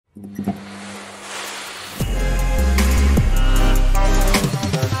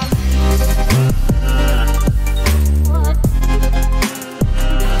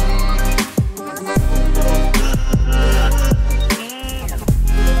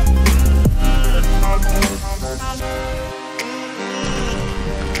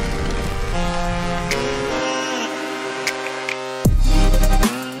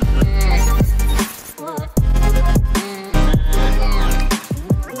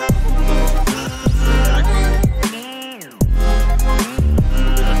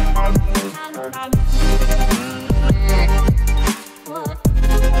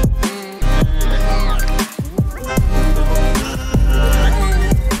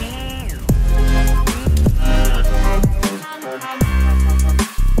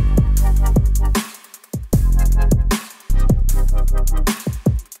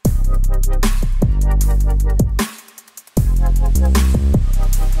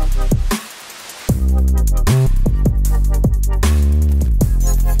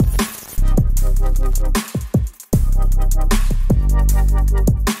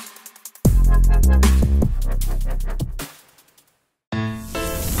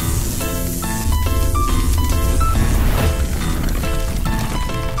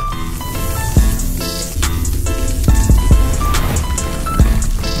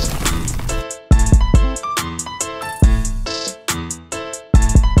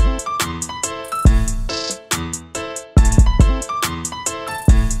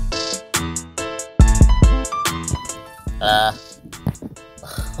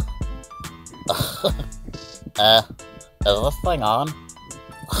Is this thing on?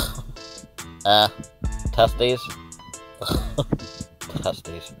 Testes?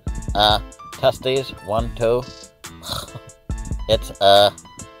 Testes. Testes, 1, 2. It's,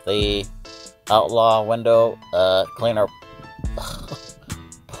 the Outlaw Window, Cleaner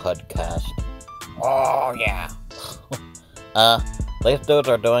podcast. Oh, yeah. These dudes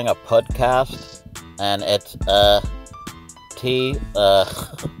are doing a podcast, and it's,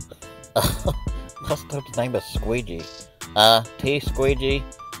 this dude's name is Squeegee. Squeegee,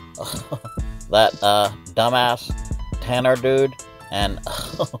 that, dumbass Tanner dude, and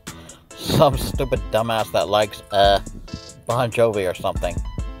some stupid dumbass that likes, Bon Jovi or something.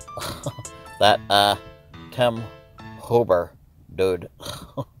 That, Tim Huber dude.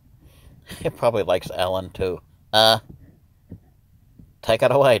 He probably likes Ellen, too. Take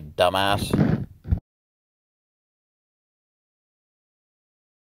it away, dumbass.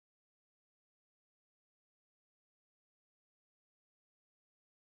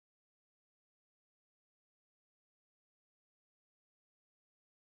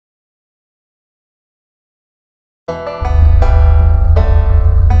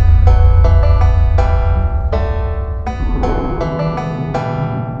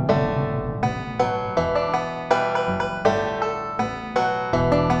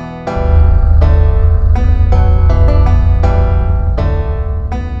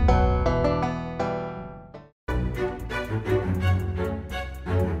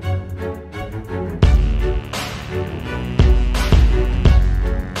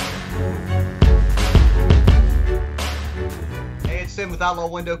 With Outlaw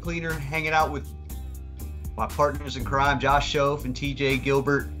Window Cleaner, hanging out with my partners in crime, Josh Shoaf and TJ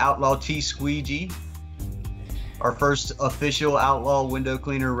Gilbert, Outlaw T Squeegee. Our first official Outlaw Window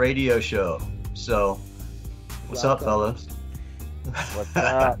Cleaner radio show. So, what's up, fellas? What's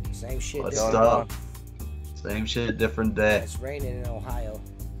up? Same shit. What's up? Same shit, different day. It's raining in Ohio.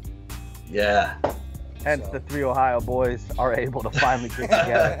 Yeah. Hence, the 3 Ohio boys are able to finally get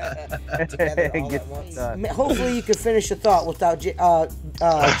together and get this done. Hopefully, you can finish the thought without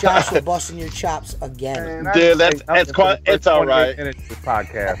Joshua busting your chops again. Dude, it's all right. Finish the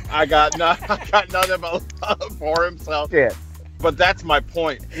podcast. I got nothing but for himself. Yeah. But that's my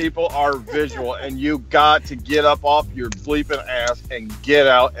point. People are visual, and you got to get up off your bleeping ass and get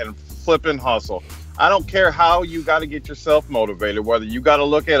out and flipping hustle. I don't care how you got to get yourself motivated. Whether you got to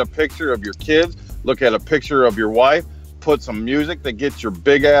look at a picture of your kids, look at a picture of your wife, put some music that gets your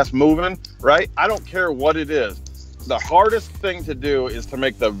big ass moving, right? I don't care what it is. The hardest thing to do is to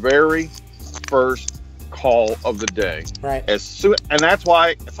make the very first call of the day. Right. And that's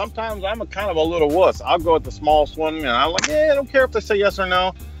why sometimes I'm kind of a little wuss. I'll go at the smallest one, and I'm like, yeah, I don't care if they say yes or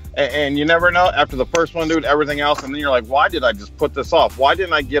no. And you never know. After the first one, dude, everything else, and then you're like, why did I just put this off? Why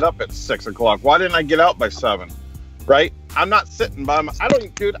didn't I get up at 6 o'clock? Why didn't I get out by 7? Right? I'm not sitting by I don't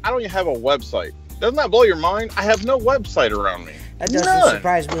even have a website. Doesn't that blow your mind? I have no website around me. That doesn't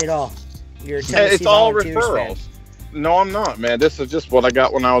surprise me at all. You're a Tennessee It's all Volunteers referrals. fan. No, I'm not, man. This is just what I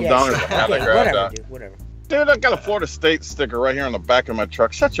got when I was down sure. there. Okay, whatever, dude. Whatever. Dude, I got a Florida State sticker right here on the back of my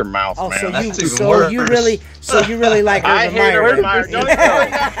truck. Shut your mouth, Oh, man. so you really like I Urban hate Meyer. Urban Meyer. Don't even bring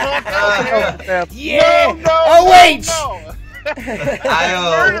that up. Yeah. No,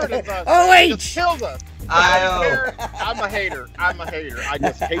 Oh, wait. Just killed us. I'm a hater. I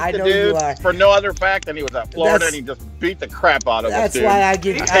just hate I the know you dude are. for no other fact than he was at Florida That's- and he just beat the crap out of us, That's dude. why I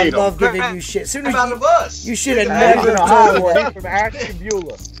love him. giving you shit. Soon as About the bus. you should have Akron, never Ohio told boy me. from Akron,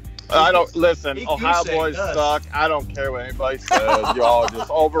 Beulah. I don't listen. He Ohio goose boys eggs us. suck. I don't care what anybody says. Y'all are just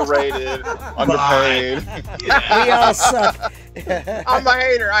overrated, underpaid. We all suck. I'm a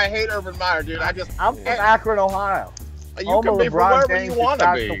hater. I hate Urban Meyer, dude. I'm from Akron, Ohio. You Home can of be from LeBron wherever James you want to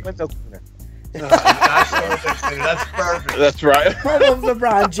and be. Josh the window cleaner. That's perfect. That's right. Home of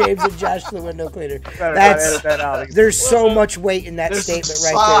LeBron James and Josh the window cleaner. Gotta That's edit that out. there's so much weight in that There's a statement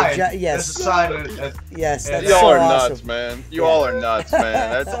right there. sign. Yes, There's a sign. yes, that's Y'all so are awesome. nuts, man. You all are nuts,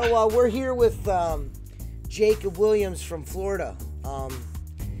 man. That's, So we're here with Jacob Williams from Florida.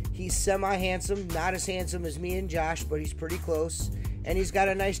 He's semi-handsome, not as handsome as me and Josh, but he's pretty close. And he's got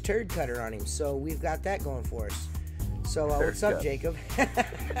a nice turd cutter on him, so we've got that going for us. So what's up, cut. Jacob?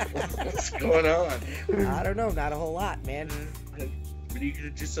 What's going on? I don't know, not a whole lot, man. But you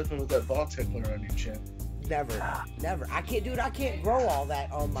could do something with that ball tickler on your chin. Never. I can't, dude. I can't grow all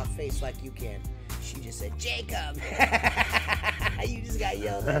that on my face like you can. She just said, Jacob. You just got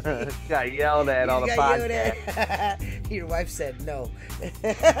yelled at me. Got yelled at on the You got yelled podcast. at. Your wife said no.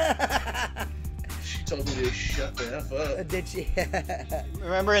 She told me to shut the F up. Did she?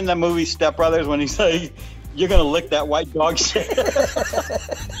 Remember in the movie Step Brothers when he said, "You're gonna lick that white dog shit."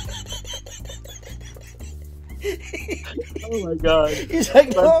 Oh my god! He's like,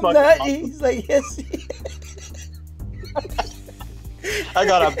 no, I'm fucking not. awesome. He's like, yes. I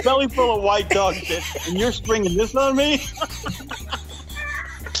got a belly full of white dog shit, and you're springing this on me?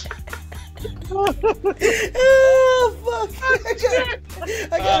 Oh fuck!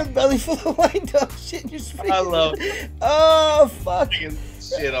 I got a belly full of white dog shit. You're I love Oh fuck!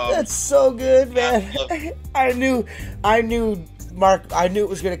 shit off. That's so good, man. I knew, Mark. I knew it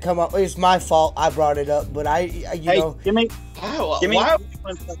was gonna come up. It's my fault. I brought it up, but you know, Give me. Wow, Give me. why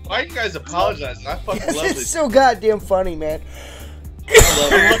are you guys apologizing? I fucking love it's this. so goddamn funny, man.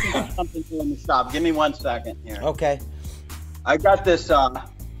 I'm looking for something here in the shop. Give me 1 second here. Okay. I got this.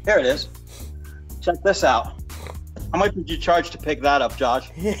 Here it is. Check this out. How much did you charge to pick that up, Josh?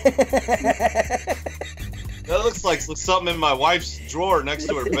 That looks like something in my wife's drawer next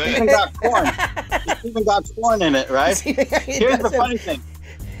to her It's bed. even got corn. It's even got corn in it, right? Here's the funny thing.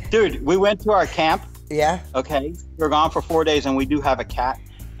 Dude, we went to our camp, Yeah. okay? We were gone for 4 days, and we do have a cat,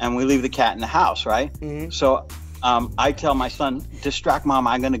 and we leave the cat in the house, right? Mm-hmm. So I tell my son, distract mom,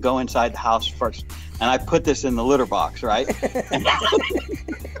 I'm going to go inside the house first. And I put this in the litter box, right?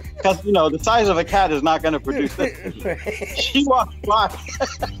 Because, you know, the size of a cat is not going to produce this. She walks by.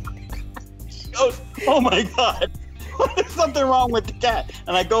 She goes, oh my God, there's something wrong with the cat.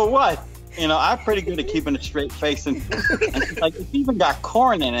 And I go, what? You know, I'm pretty good at keeping a straight face. And she's like, it's even got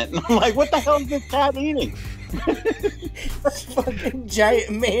corn in it. And I'm like, what the hell is this cat eating? This fucking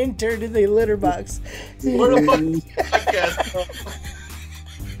giant man turned in the litter box. What the fuck? I guess.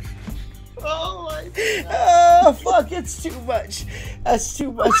 Oh my God. Oh fuck! It's too much. That's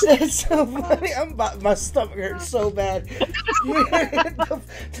too much. That's so funny. My stomach hurts so bad.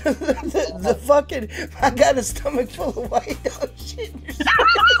 the fucking I got a stomach full of white dog shit.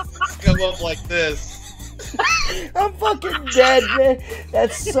 Come up like this. I'm fucking dead, man.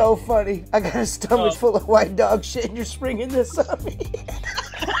 That's so funny. I got a stomach full of white dog shit, and you're springing this on me.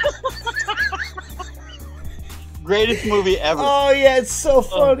 Greatest movie ever. Oh yeah, it's so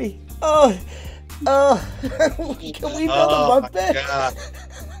funny. Oh, can we build a bunk bed? God.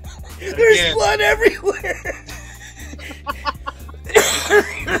 There's Again. blood everywhere.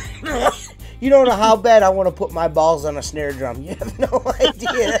 You don't know how bad I want to put my balls on a snare drum. You have no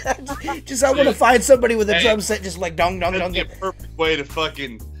idea. Just I want to find somebody with a drum set, just like dong dong dong. That'd be a perfect way to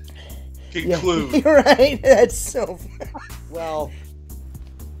fucking Yeah, conclude. you're right. That's so. Well,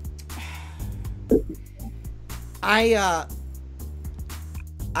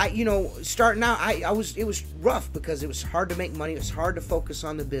 you know, starting out, it was rough because it was hard to make money. It was hard to focus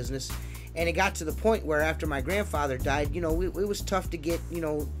on the business, and it got to the point where after my grandfather died, you know, it was tough to get, you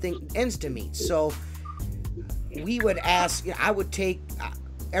know, ends to meet. So we would ask. You know, I would take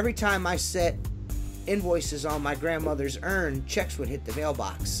every time I set invoices on my grandmother's urn, checks would hit the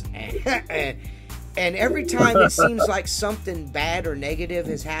mailbox, and every time it seems like something bad or negative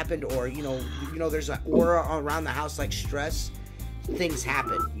has happened, or you know, there's an aura around the house like stress. Things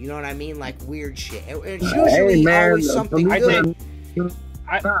happen, you know what I mean? Like weird shit. It's usually always something good.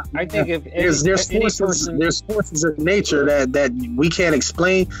 I think if there's any forces person, there's forces of nature that we can't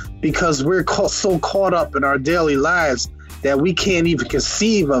explain because we're so caught up in our daily lives that we can't even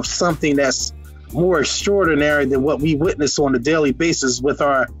conceive of something that's more extraordinary than what we witness on a daily basis with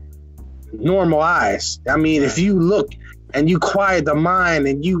our normal eyes. I mean, if you look and you quiet the mind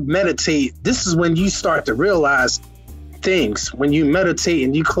and you meditate, this is when you start to realize things. When you meditate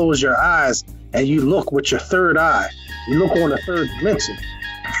and you close your eyes and you look with your third eye, you look on the third dimension.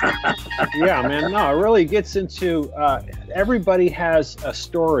 yeah, man, no, it really gets into everybody has a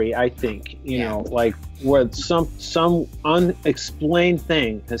story. I think you know, like where some unexplained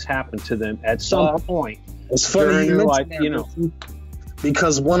thing has happened to them at some point. It's funny you mention that, you know,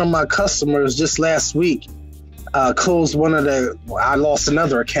 because one of my customers just last week closed one of the. I lost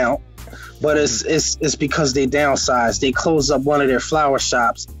another account, but it's because they downsized. They closed up one of their flower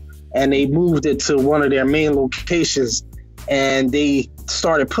shops, and they moved it to one of their main locations, and they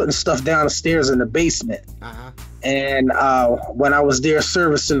started putting stuff down the stairs in the basement. And when I was there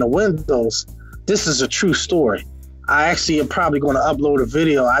servicing the windows, this is a true story. I actually am probably going to upload a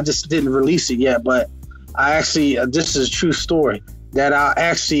video. I just didn't release it yet, but I actually this is a true story that I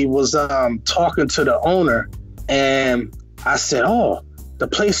actually was talking to the owner, and I said, "Oh, the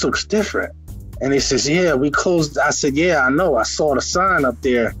place looks different." And he says, "Yeah, we closed." I said, "Yeah, I know. I saw the sign up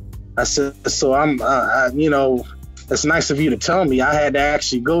there." I said, "So I'm, you know, it's nice of you to tell me. I had to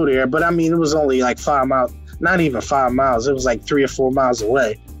actually go there, but I mean, it was only like 5 miles, not even 5 miles. It was like 3 or 4 miles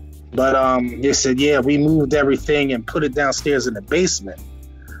away." But they said, "Yeah, we moved everything and put it downstairs in the basement."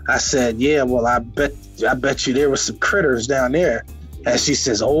 I said, "Yeah, well, I bet you there were some critters down there." And she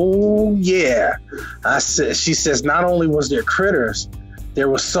says, "Oh yeah." She says, "Not only was there critters, there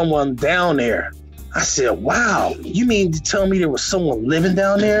was someone down there." I said, "Wow, you mean to tell me there was someone living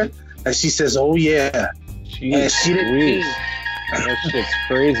down there?" And she says, "Oh yeah." Jeez, and she didn't. That shit's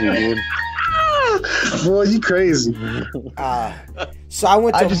crazy, dude. Boy, you crazy. So I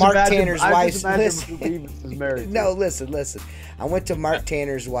went to Mark Tanner's wife's. No, listen. I went to Mark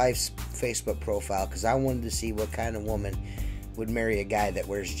Tanner's wife's Facebook profile because I wanted to see what kind of woman would marry a guy that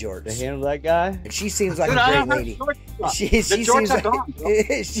wears jorts. To handle that guy? And she seems like a great lady.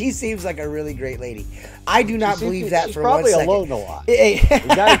 She seems like a really great lady. I do not believe that for 1 second. Probably alone a lot.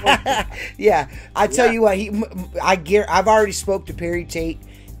 Yeah, I tell you what, I've already spoke to Perry Tate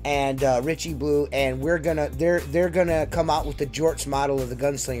and Richie Blue, and they're gonna come out with the jorts model of the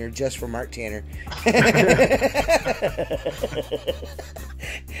gunslinger just for Mark Tanner.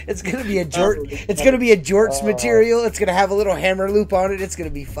 It's gonna be a jorts material. It's gonna have a little hammer loop on it. It's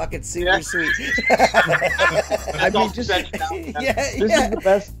gonna be fucking super sweet. I mean,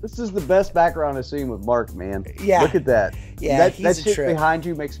 this is the best background I've seen with Mark, man. Yeah, look at that. Yeah, that shit behind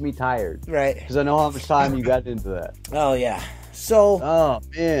you makes me tired. Right, because I know how much time you got into that. Oh yeah. So, oh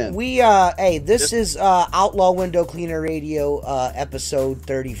man, we this is Outlaw Window Cleaner Radio episode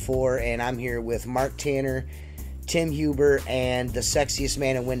 34, and I'm here with Mark Tanner, Tim Huber, and the sexiest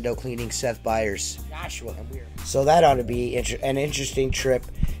man in window cleaning, Seth Byers. Joshua. So that ought to be an interesting trip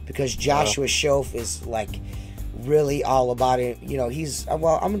because Joshua Schoaf is like really all about it. You know,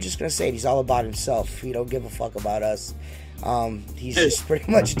 I'm just gonna say it, he's all about himself. He don't give a fuck about us. He's just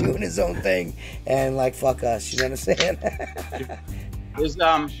pretty much doing his own thing and like fuck us, you know what I'm saying?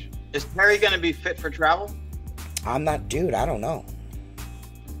 Is Perry gonna be fit for travel? I'm not, dude, I don't know.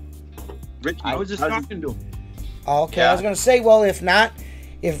 Rich, I was just talking to him. Okay, yeah. I was gonna say, well, if not,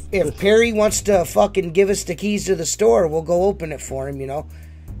 if Perry wants to fucking give us the keys to the store, we'll go open it for him, you know.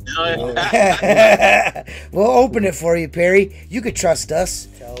 We'll open it for you, Perry. You could trust us.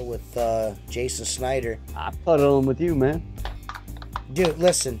 With Jason Snyder. I put on with you, man. Dude,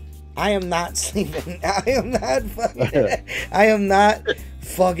 listen. I am not sleeping. I am not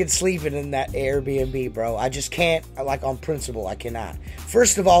fucking sleeping in that Airbnb, bro. I just can't. Like, on principle, I cannot.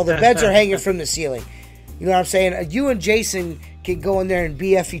 First of all, the beds are hanging from the ceiling. You know what I'm saying? You and Jason can go in there and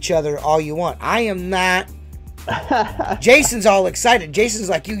BF each other all you want. I am not. Jason's all excited. Jason's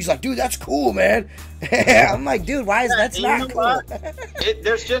like you. He's like, dude, that's cool, man. I'm like, dude, why is that's not cool?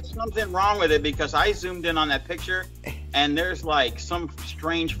 There's just something wrong with it because I zoomed in on that picture and there's like some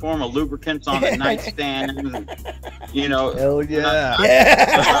strange form of lubricants on the nightstand. And, you know, hell yeah.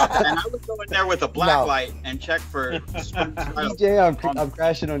 And I would go in there with a black light and check for. DJ, I'm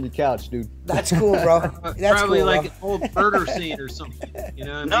crashing on your couch, dude. That's cool, bro. That's probably cool, like bro. an old murder scene or something. You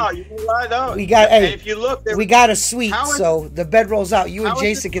know what I mean? No, you know what though? We got. Hey, if you look, we got a suite, so the bed rolls out. You and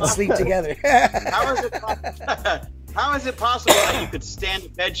Jason can sleep together. How is it possible that you could stand a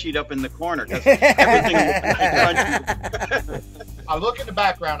bed sheet up in the corner? Because everything. I look in the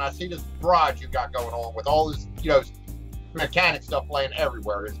background. I see this barrage you got going on with all this, you know, mechanic stuff laying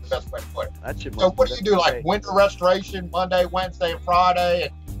everywhere is the best way to put it. That should So what do you do, like winter restoration Monday, Wednesday, and Friday,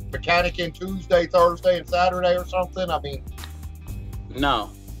 and mechanic in Tuesday, Thursday, and Saturday or something? I mean, No.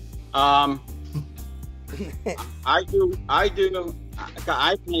 I do. I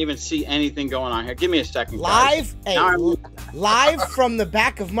can't even see anything going on here. Give me a second, guys. Live from the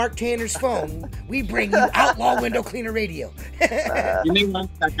back of Mark Tanner's phone, we bring you Outlaw Window Cleaner Radio. Give me 1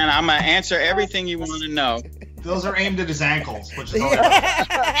 second. I'm gonna answer everything you want to know. Those are aimed at his ankles, which is all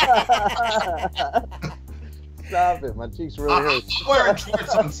Stop it. My cheeks really hurt. I'm wearing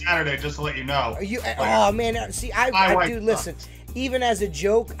shorts on Saturday, just to let you know. Oh man, see, I do listen. Even as a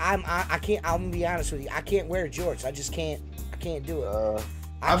joke, I can't. I'm gonna be honest with you. I can't wear jorts. I just can't. I can't do it.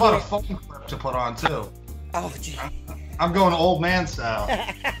 I bought a foam clip to put on too. Oh, gee. I'm going old man style.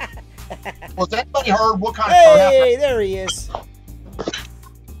 was anybody heard what kind Hey, there he is.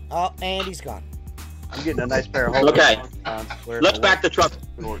 Oh, and he's gone. I'm getting a nice pair of holes. Okay. Let's back the truck.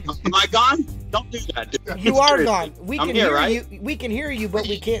 Am I gone? Don't do that, dude. You are gone. We I'm can here, hear right? you. We can hear you, but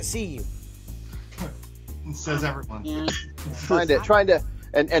we can't see you. It says everyone. trying to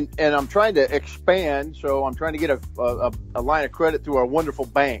and I'm trying to expand, so I'm trying to get a line of credit through our wonderful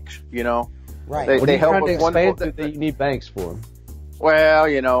banks. You know, right? They help us wonderful. That you need banks for. Well,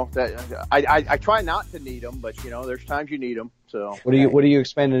 you know that I try not to need them, but you know, there's times you need them. So what are you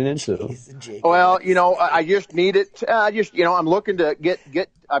expanding into? Well, you know, I just need it. I'm looking to get.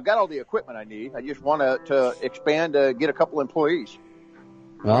 I've got all the equipment I need. I just want to expand to get a couple employees.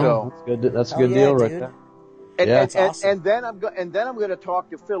 Oh, so, that's good. That's a good deal, right there. And, awesome. and then I'm going to talk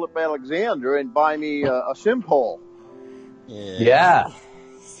to Philip Alexander and buy me a Simpole. Yeah.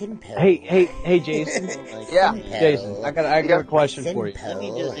 Simpole. Hey, Jason. Yeah. Jason, I got a question for you. Let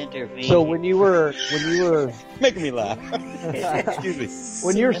me just intervene. So when you were making me laugh. Excuse me.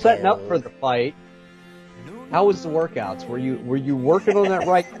 When you were setting up for the fight, how was the workouts? Were you working on that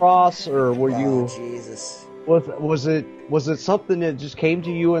right cross, or were you? Jesus. Was it something that just came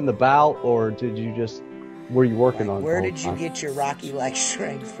to you in the bout, or were you working on? Where did you get your Rocky-like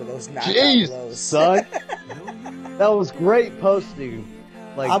strength for those knockout blows, son? That was great posting.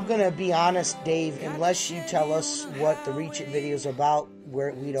 I'm gonna be honest, Dave. Unless you tell us what the Reach It video is about,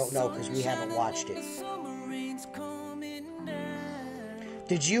 we don't know because we haven't watched it.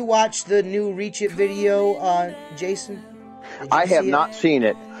 Did you watch the new Reach It video, Jason? I have not seen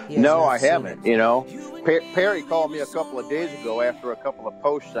it. No, I haven't. It. You know, Perry called me a couple of days ago after a couple of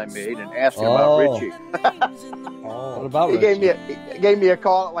posts I made and asked me about Richie. What about Richie? Richie? He gave me a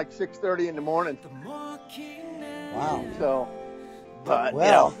call at like 6:30 in the morning. Wow. So, but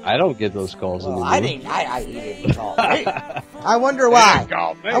well, you know, I don't get those calls anymore. He didn't call me. I wonder why.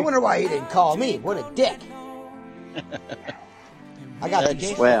 I wonder why he didn't call me. What a dick. I got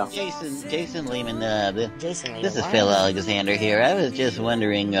Jason Lehman. This is Phil Alexander here. I was just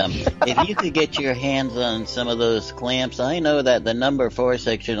wondering if you could get your hands on some of those clamps. I know that the number 4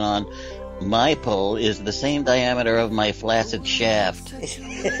 section on my pole is the same diameter of my flaccid shaft.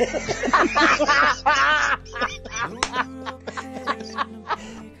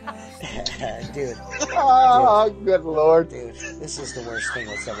 Dude. Oh, good Lord. Dude, this is the worst thing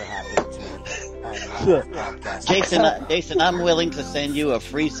that's ever happened to me. Jason, I'm willing to send you a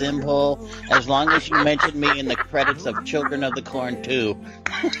free Simpole as long as you mention me in the credits of Children of the Corn 2.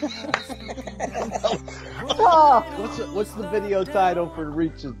 What's the video title for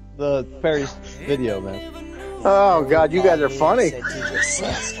Reach the Perry's video, man? Oh, God, you guys are funny.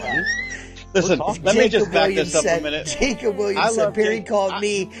 Listen, let me just back this up a minute. Jacob Williams said Perry called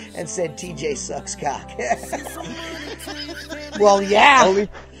me and said TJ sucks cock. Well, yeah.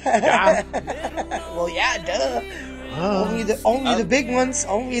 Well, yeah, duh. Only the big ones.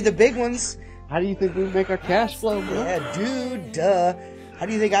 Only the big ones. How do you think we make our cash flow, bro? Yeah, dude, duh. How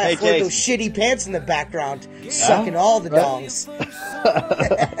do you think I afford those shitty pants in the background, sucking all the dongs?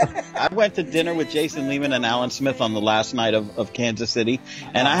 I went to dinner with Jason Lehman and Alan Smith on the last night of Kansas City,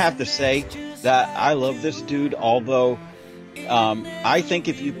 and I have to say that I love this dude, although I think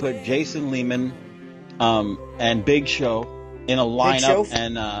if you put Jason Lehman and Big Show in a lineup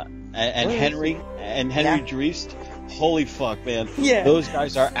and Henry Dreest, holy fuck, man! Yeah. Those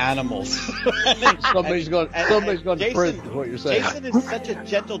guys are animals. Somebody's going to prison. Is what you're saying? Jason is such a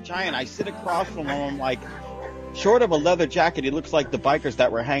gentle giant. I sit across from him, I'm like, short of a leather jacket, he looks like the bikers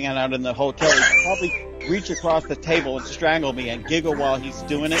that were hanging out in the hotel. He'd probably reach across the table and strangle me and giggle while he's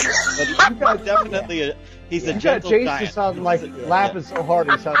doing it. But you guys definitely, he's a gentle giant. Jason sounds like laughing so hard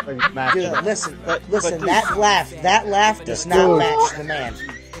he sounds like he's mad. Dude, listen, that laugh does not match the man.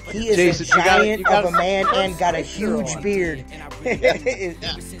 He is Jason, a giant you gotta of a man and got a huge beard.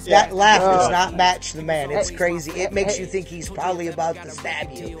 That laugh does not match the man. It's crazy. It makes you think he's probably about to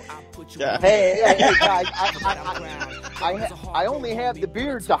stab you. Hey, guys, I only have the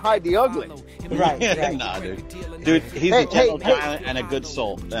beard to hide the ugly. Right. Nah, dude, he's a gentle giant and a good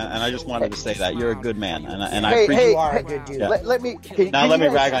soul, and I just wanted to say that you're a good man, and I appreciate you are a good dude. Let me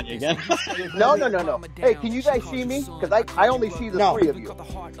rag on you again. No. Hey, can you guys see me? Because I only see the three of you.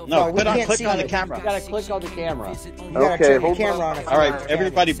 No, click on the camera. You gotta click on the camera. You gotta turn the camera on. All right,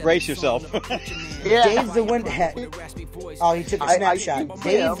 everybody, brace yourself. Dave the window. Oh, he took a snapshot.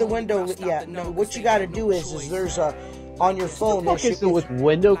 Dave the window. Yeah, no. What you got to do is there's a on your phone. What is it with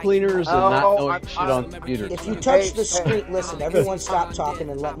window cleaners and not knowing shit on computers? If you touch the screen, listen. Everyone, stop talking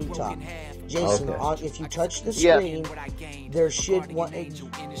and let me talk. Jason, if you touch the screen, there should one.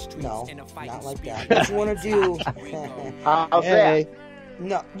 No, not like that. What you want to do? How's that?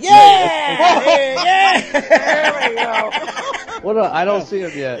 No. Yeah. There we go. What? I don't see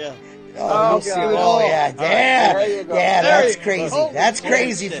him yet. Yeah. Yeah. That's crazy. That's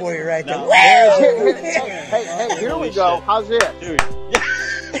crazy for you right there. Hey, here we go. How's it? Dude.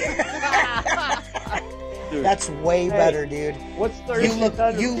 That's way better, dude. What's you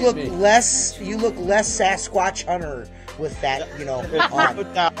look less Sasquatch Hunter with that, on.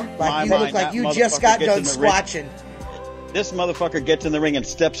 Like you look like you just got done squatching. This motherfucker gets in the ring and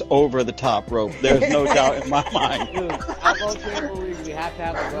steps over the top rope. There's no doubt in my mind. Dude, Outlaw Table League, we have to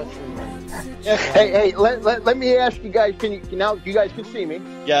have a wrestling ring. Hey, let me ask you guys. You guys can see me?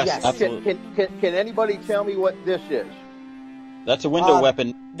 Yes. Absolutely. Can anybody tell me what this is? That's a window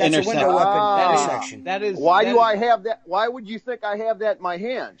weapon. That's a window weapon intersection. That is. Why do I have that? Why would you think I have that in my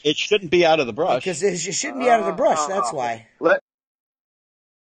hands? It shouldn't be out of the brush. Because it shouldn't be out of the brush. That's why. Let